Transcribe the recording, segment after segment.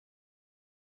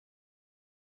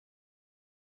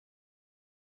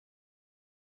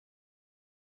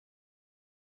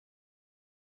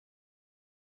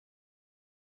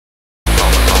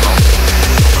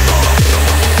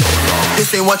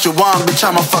me what you want, bitch,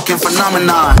 I'm a fucking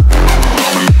phenomenon.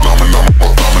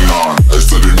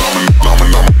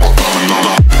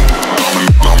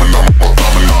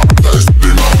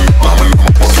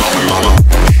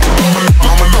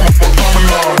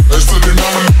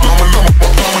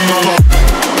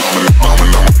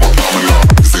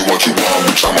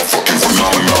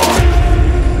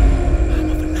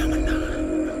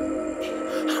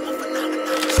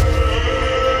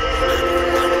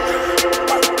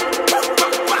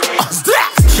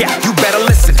 Yeah, you better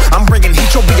listen. I'm bringing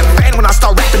heat, you'll be a fan when I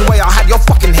start rapping. Way I'll have your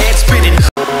fucking head spinning.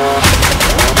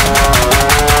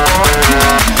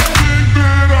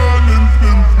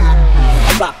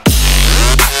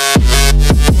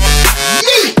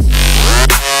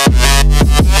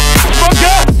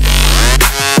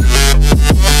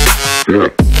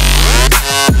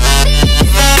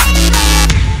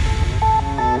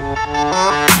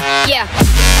 Yeah.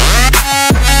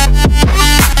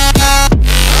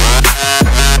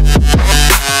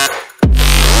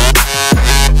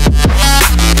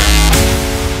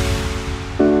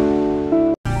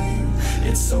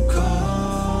 It's so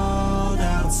cold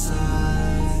outside.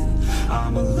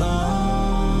 I'm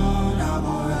alone, I'm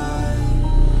alright.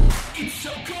 It's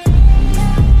so cold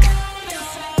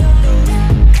outside.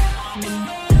 I'm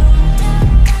alone.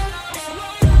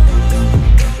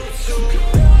 It's so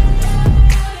cold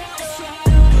outside.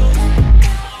 It's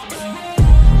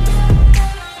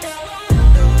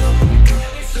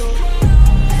so cold.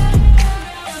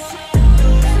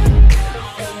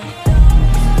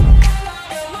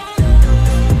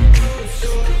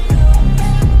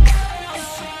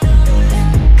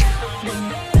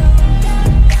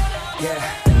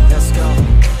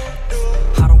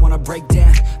 Break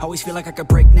down, always feel like I could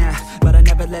break now, but I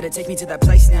never let it take me to that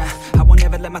place now. I won't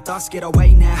ever let my thoughts get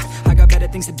away now. I got better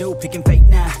things to do, picking fate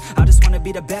now. I just wanna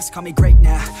be the best, call me great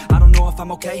now. I don't know if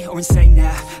I'm okay or insane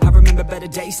now. I remember better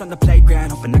days on the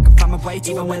playground, hoping I can find my way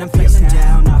even when I'm feeling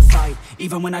down. I fight,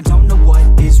 even when I don't know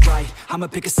what is right. I'ma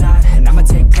pick a side, and I'ma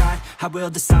take pride. I will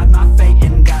decide my fate,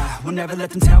 and I will never let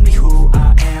them tell me who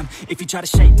I am. If you try to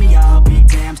shake me, I'll be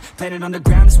damned. Planet on the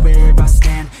ground is where I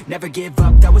stand. Never give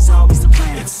up, that was always the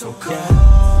plan. It's so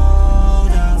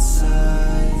cold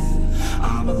outside.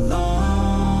 I'm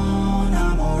alone,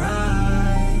 I'm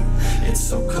alright. It's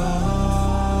so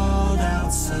cold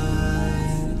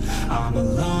outside. I'm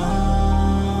alone.